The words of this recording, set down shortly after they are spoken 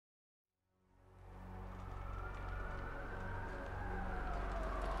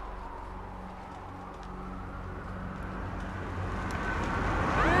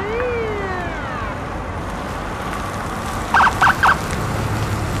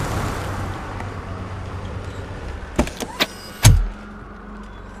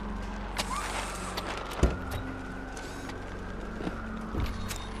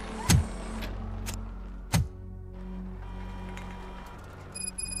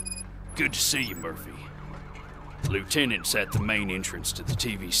Good to see you, Murphy. Lieutenant's at the main entrance to the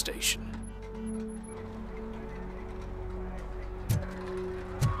TV station.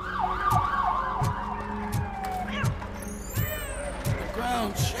 The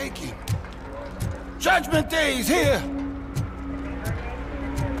ground's shaking. Judgment Day's here!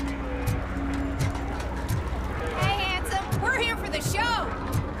 Hey, handsome, we're here for the show!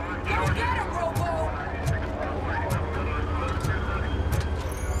 Go get him, Robo!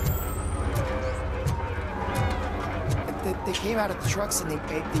 They came out of the trucks and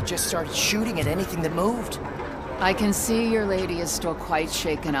they just started shooting at anything that moved. I can see your lady is still quite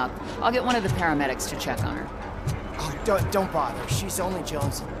shaken up. I'll get one of the paramedics to check on her. Oh, don't bother. She's only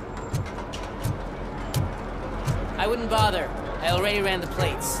jonesing. I wouldn't bother. I already ran the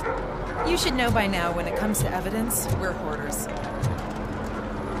plates. You should know by now, when it comes to evidence, we're hoarders.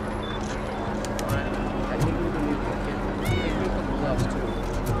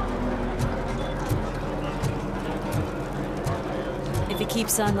 If it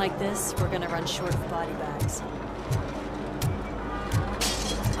keeps on like this, we're gonna run short of body bags.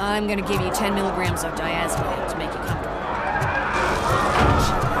 I'm gonna give you 10 milligrams of diazepam to make you comfortable.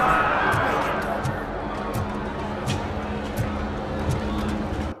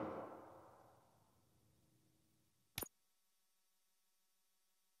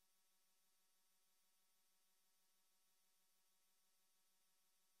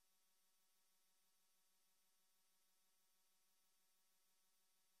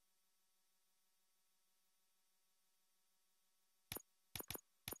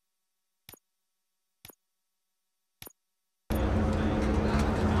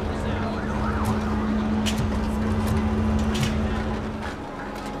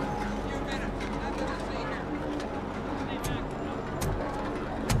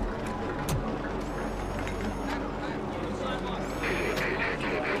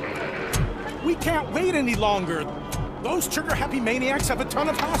 We can't wait any longer. Those trigger-happy maniacs have a ton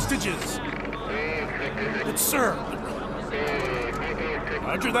of hostages. It's sir.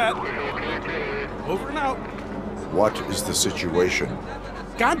 Roger that. Over and out. What is the situation?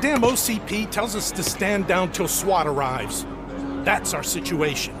 Goddamn OCP tells us to stand down till SWAT arrives. That's our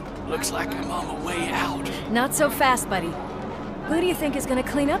situation. Looks like I'm on my way out. Not so fast, buddy. Who do you think is gonna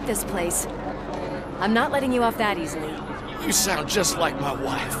clean up this place? I'm not letting you off that easily. You sound just like my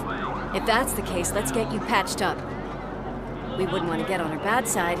wife. If that's the case, let's get you patched up. We wouldn't want to get on her bad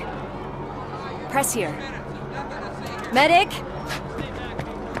side. Press here. Medic!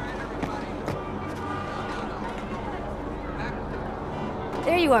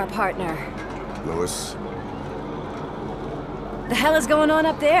 There you are, partner. Lewis? The hell is going on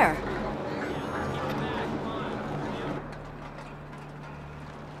up there?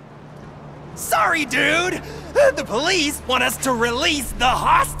 Sorry, dude! The police want us to release the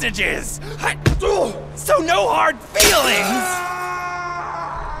hostages! So no hard feelings!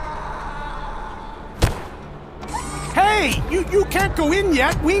 Hey! You can't go in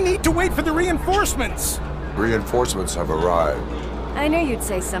yet! We need to wait for the reinforcements! Reinforcements have arrived. I knew you'd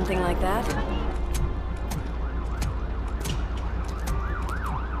say something like that.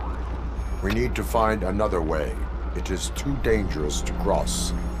 We need to find another way. It is too dangerous to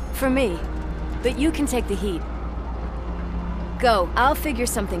cross. For me. But you can take the heat. Go, I'll figure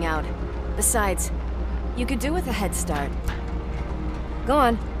something out. Besides, you could do with a head start. Go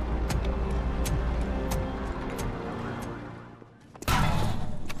on.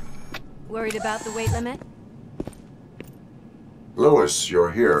 Worried about the weight limit? Lewis, you're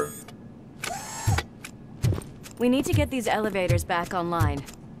here. We need to get these elevators back online.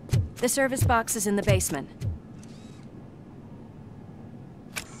 The service box is in the basement.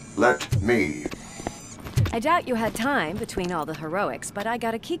 Let me. I doubt you had time between all the heroics, but I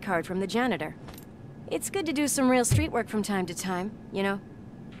got a keycard from the janitor. It's good to do some real street work from time to time, you know?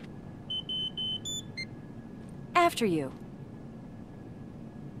 After you.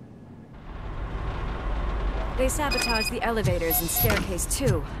 They sabotage the elevators and staircase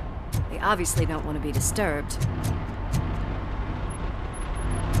too. They obviously don't want to be disturbed.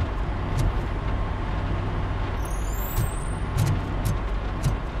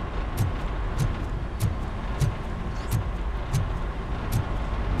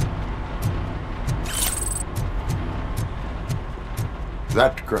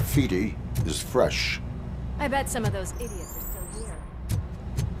 That graffiti is fresh. I bet some of those idiots are still here.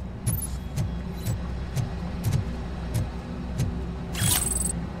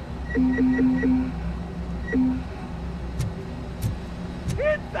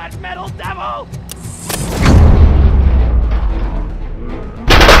 Hit that metal devil!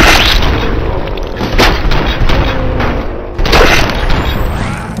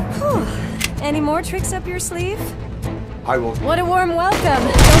 Whew. more tricks up your sleeve? I will... What a warm welcome,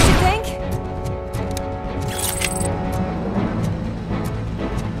 don't you think?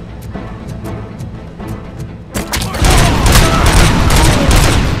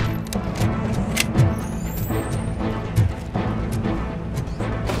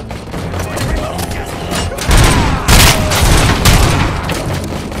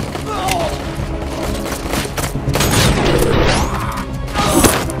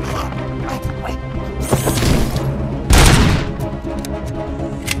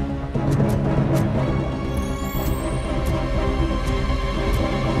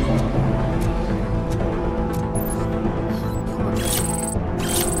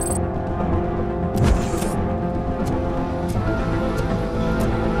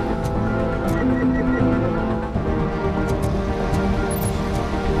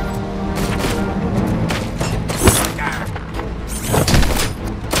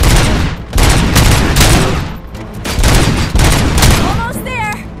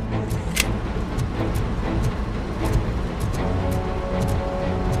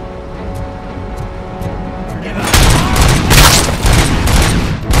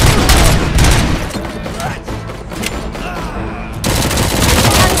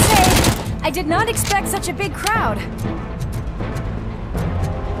 I did not expect such a big crowd.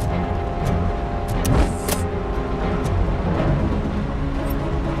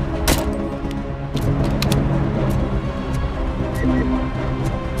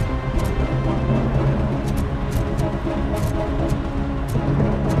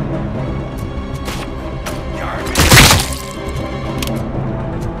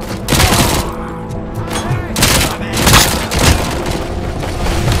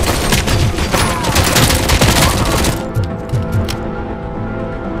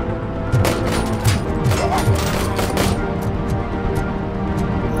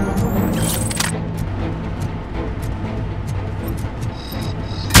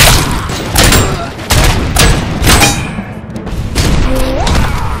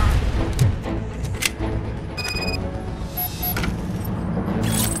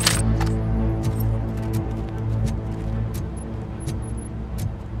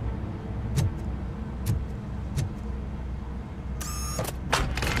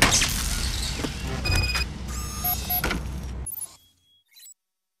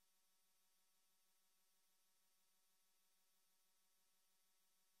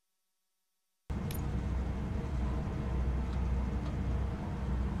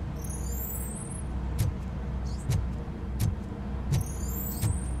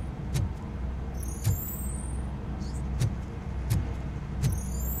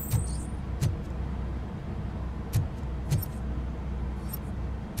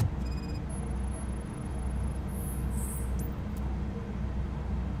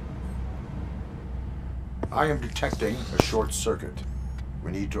 I am detecting a short circuit.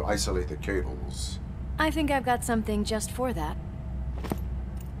 We need to isolate the cables. I think I've got something just for that.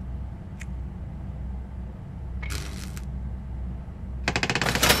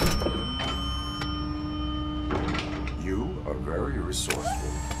 You are very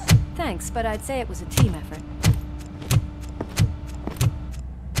resourceful. Thanks, but I'd say it was a team effort.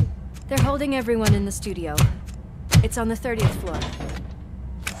 They're holding everyone in the studio. It's on the 30th floor.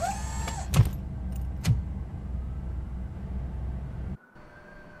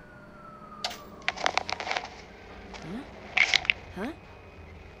 Huh?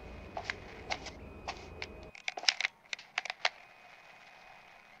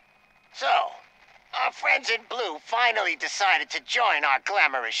 So, our friends in blue finally decided to join our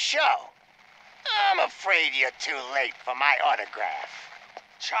glamorous show. I'm afraid you're too late for my autograph.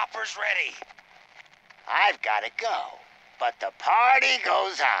 Chopper's ready. I've got to go, but the party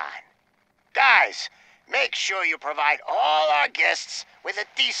goes on. Guys, make sure you provide all our guests with a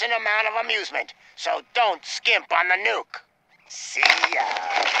decent amount of amusement, so don't skimp on the nuke. See ya.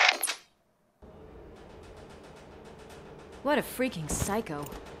 What a freaking psycho.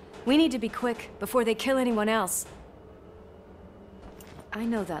 We need to be quick before they kill anyone else. I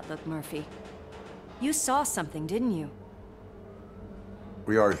know that look, Murphy. You saw something, didn't you?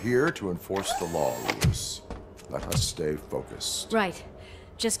 We are here to enforce the law, Lewis. Let us stay focused. Right.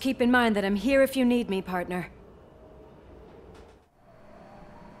 Just keep in mind that I'm here if you need me, partner.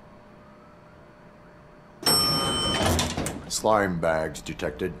 Slime bags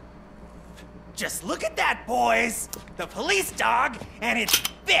detected. Just look at that, boys! The police dog and its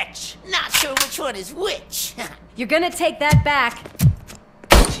bitch! Not sure which one is which. You're gonna take that back.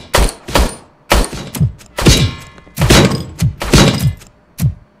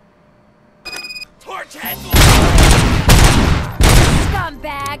 Torch head!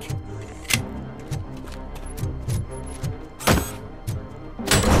 Scumbag!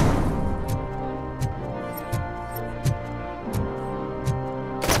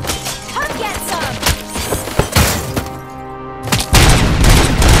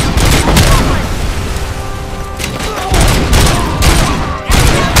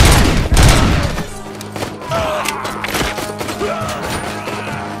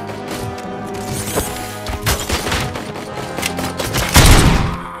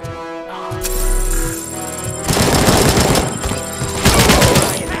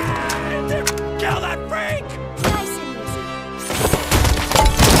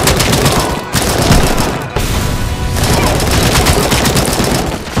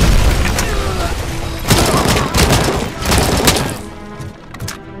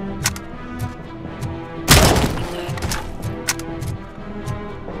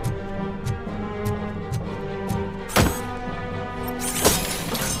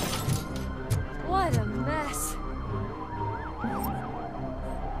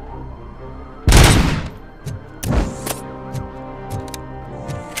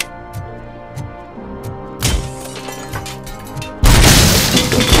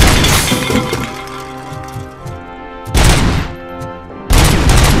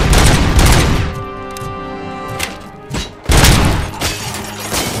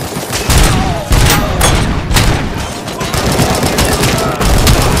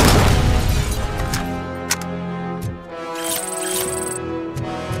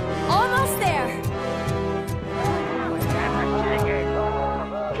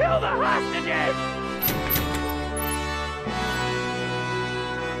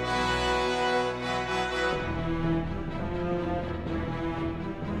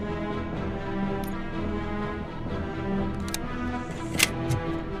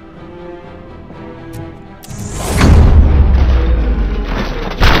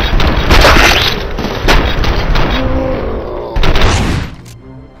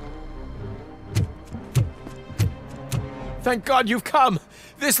 Thank God you've come.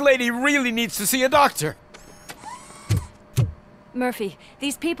 This lady really needs to see a doctor. Murphy,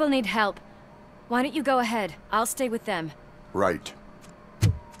 these people need help. Why don't you go ahead? I'll stay with them. Right.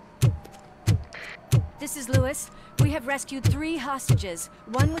 This is Lewis. We have rescued 3 hostages,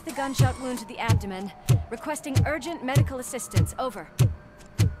 one with a gunshot wound to the abdomen. Requesting urgent medical assistance. Over.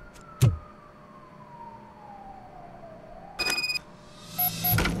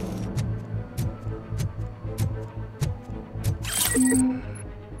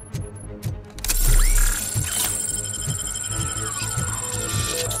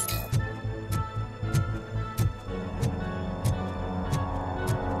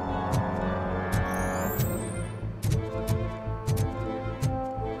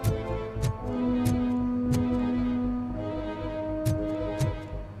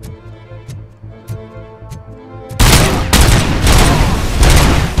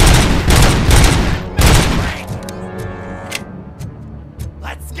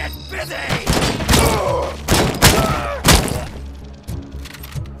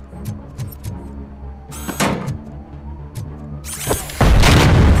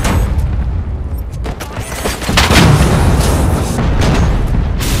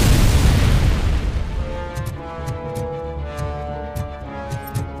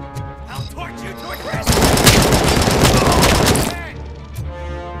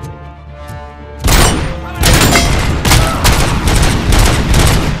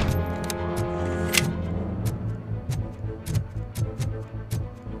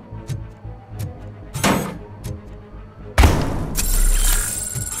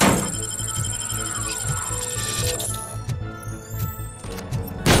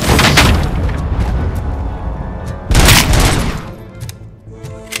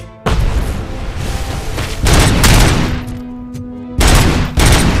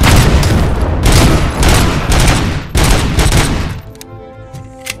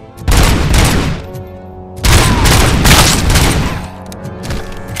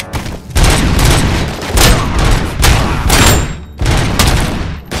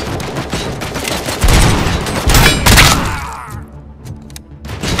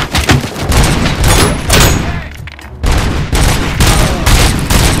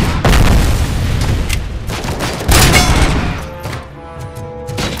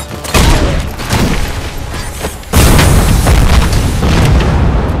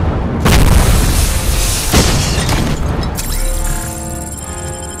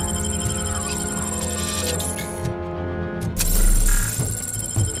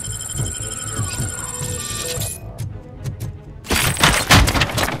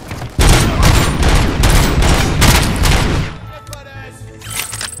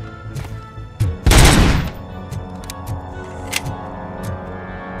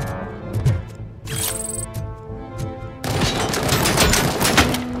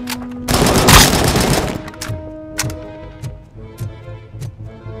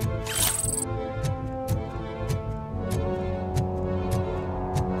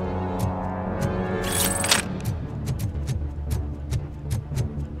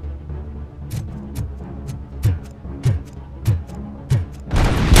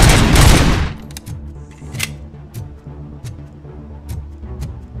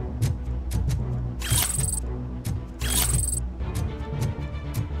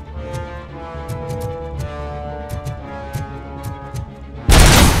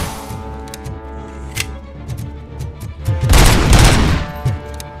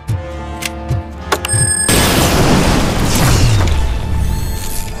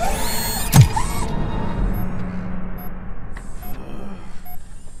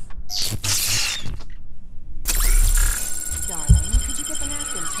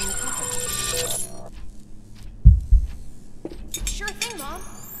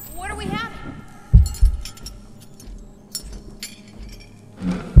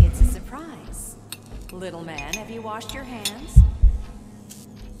 Little man, have you washed your hands?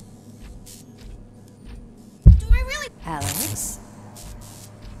 Do I really? Alex?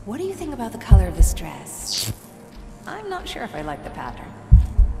 What do you think about the color of this dress? I'm not sure if I like the pattern.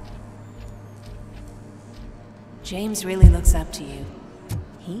 James really looks up to you.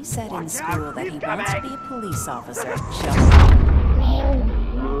 He said in school that he wants to be a police officer.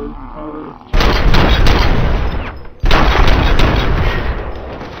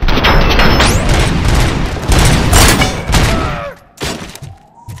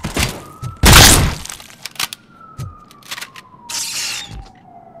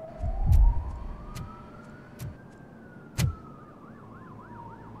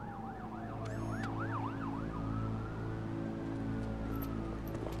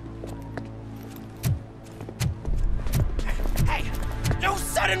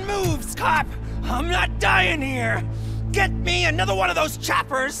 sudden moves, cop! I'm not dying here! Get me another one of those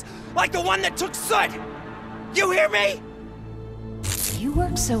choppers, like the one that took Soot! You hear me? You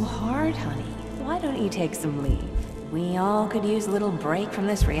work so hard, honey. Why don't you take some leave? We all could use a little break from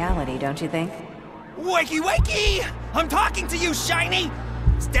this reality, don't you think? Wakey, wakey! I'm talking to you, Shiny!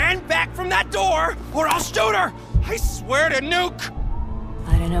 Stand back from that door, or I'll shoot her! I swear to nuke!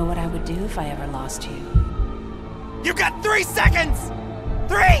 I don't know what I would do if I ever lost you. You got 3 seconds!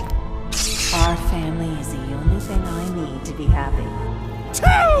 3! Our family is the only thing I need to be happy. 2!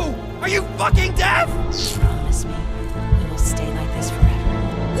 Are you fucking deaf? Promise me, we will stay like this forever.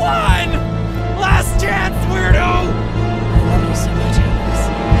 1! Last chance, weirdo! I love you so much, Alice.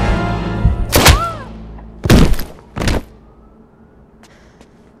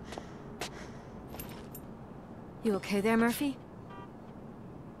 You okay there, Murphy?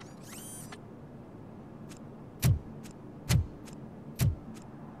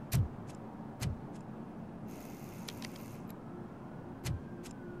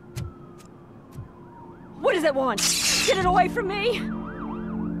 What does it want? Get it away from me!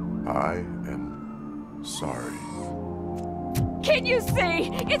 I am sorry. Can't you see?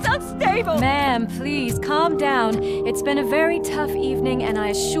 It's unstable! Ma'am, please, calm down. It's been a very tough evening, and I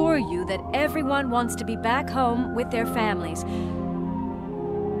assure you that everyone wants to be back home with their families.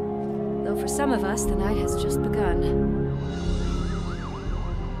 Though for some of us, the night has just begun.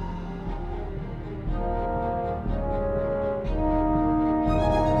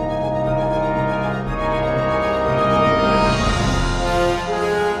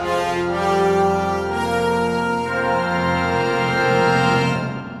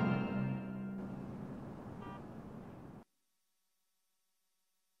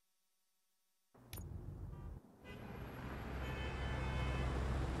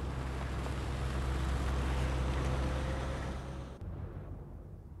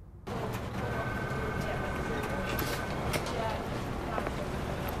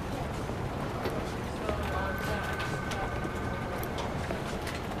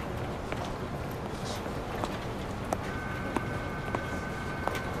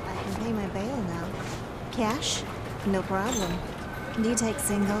 Pay my bail now. Cash? No problem. Do you take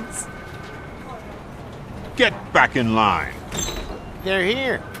singles? Get back in line. They're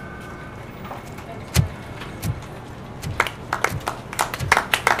here.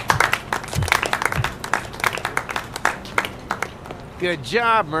 Good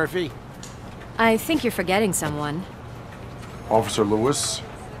job, Murphy. I think you're forgetting someone. Officer Lewis,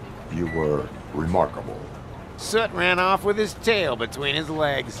 you were remarkable. Soot ran off with his tail between his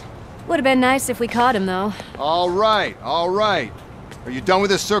legs. Would have been nice if we caught him, though. All right, all right. Are you done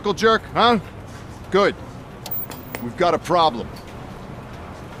with this circle jerk, huh? Good. We've got a problem.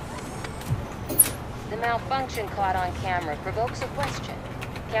 The malfunction caught on camera provokes a question.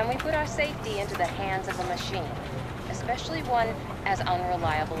 Can we put our safety into the hands of a machine? Especially one as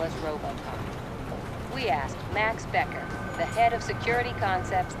unreliable as RoboCop. We asked Max Becker, the head of security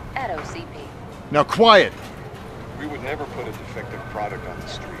concepts at OCP. Now quiet! We would never put a defective product on the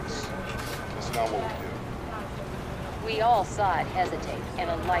streets. That's not what we do. We all saw it hesitate in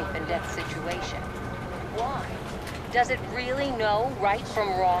a life and death situation. Why? Does it really know right from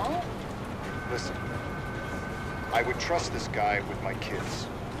wrong? Listen, I would trust this guy with my kids.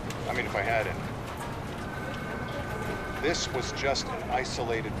 I mean, if I had any. This was just an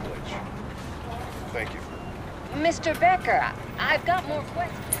isolated glitch. Thank you. Mr. Becker, I've got more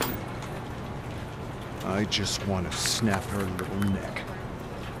questions. I just want to snap her little neck.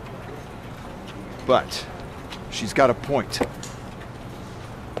 But she's got a point.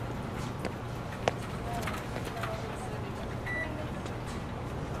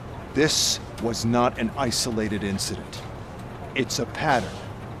 This was not an isolated incident. It's a pattern.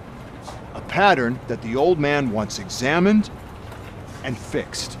 A pattern that the old man wants examined and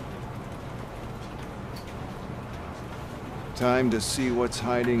fixed. Time to see what's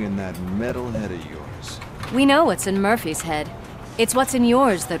hiding in that metal head of yours. We know what's in Murphy's head. It's what's in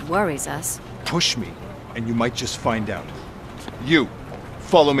yours that worries us. Push me, and you might just find out. You,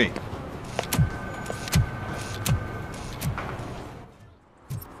 follow me.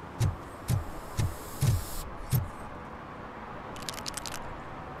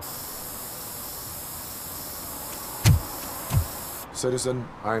 Citizen,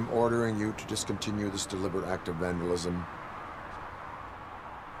 I'm ordering you to discontinue this deliberate act of vandalism.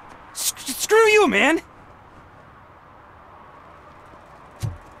 Screw you, man!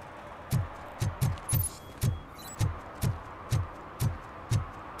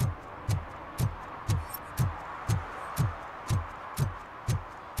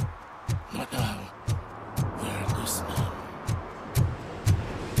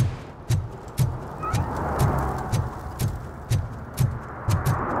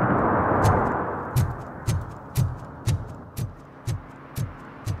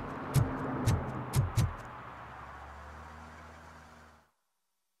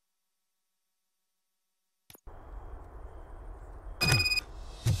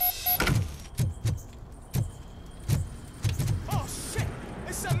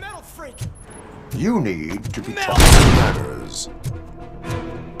 You need to be taught manners.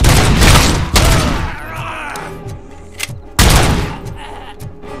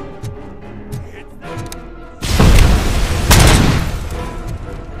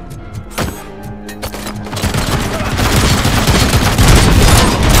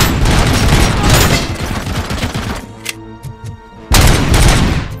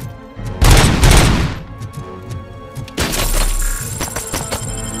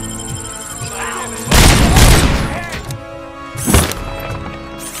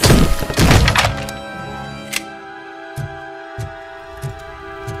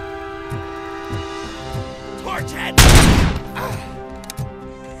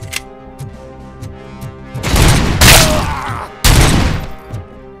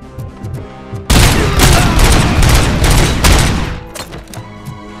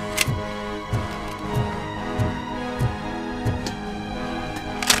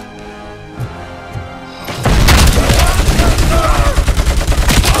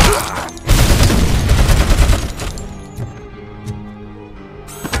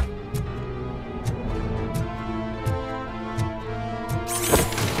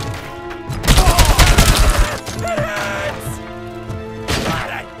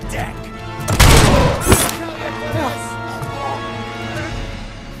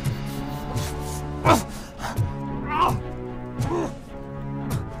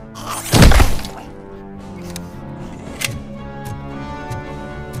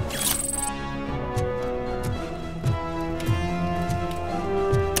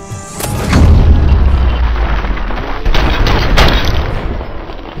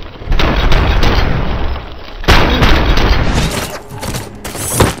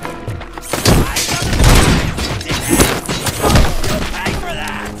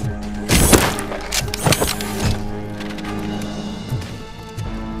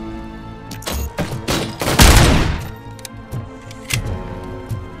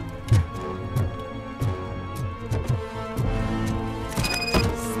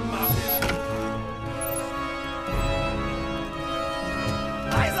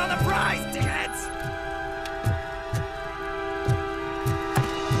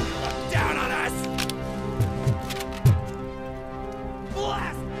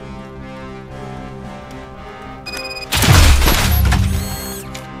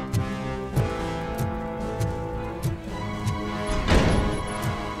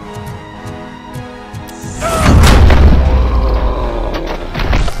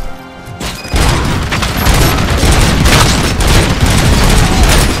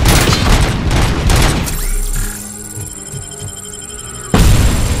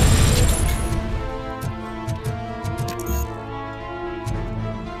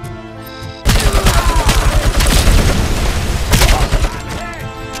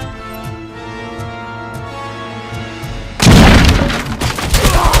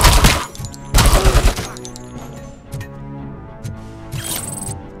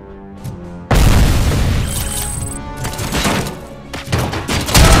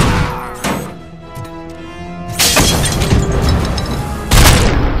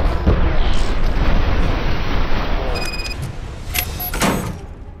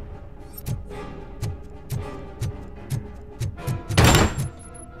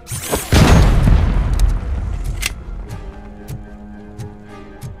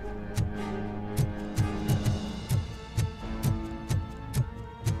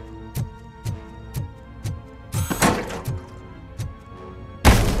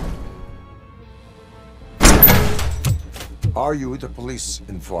 Are you the police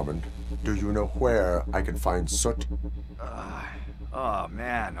informant? Do you know where I can find Soot? Oh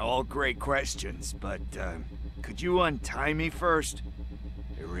man, all great questions, but could you untie me first?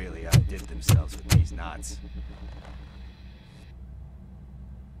 They really outdid themselves with these knots.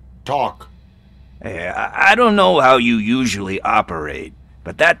 Talk. Hey, I don't know how you usually operate,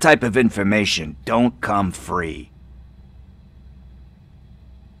 but that type of information don't come free.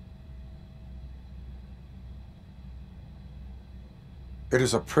 It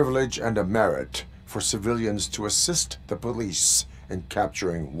is a privilege and a merit for civilians to assist the police in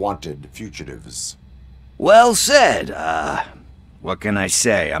capturing wanted fugitives. Well said. What can I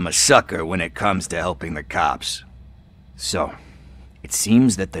say? I'm a sucker when it comes to helping the cops. So, it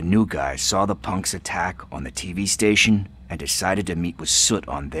seems that the new guy saw the punks' attack on the TV station and decided to meet with Soot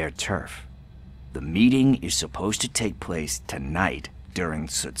on their turf. The meeting is supposed to take place tonight during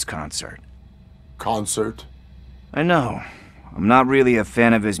Soot's concert. Concert? I know. I'm not really a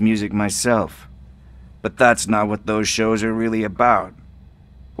fan of his music myself. But that's not what those shows are really about.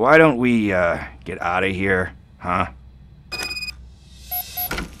 Why don't we, get out of here, huh?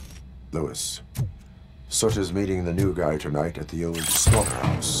 Lewis, Soot is meeting the new guy tonight at the old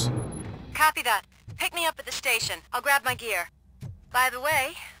slaughterhouse. Copy that. Pick me up at the station. I'll grab my gear. By the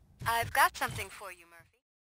way, I've got something for you.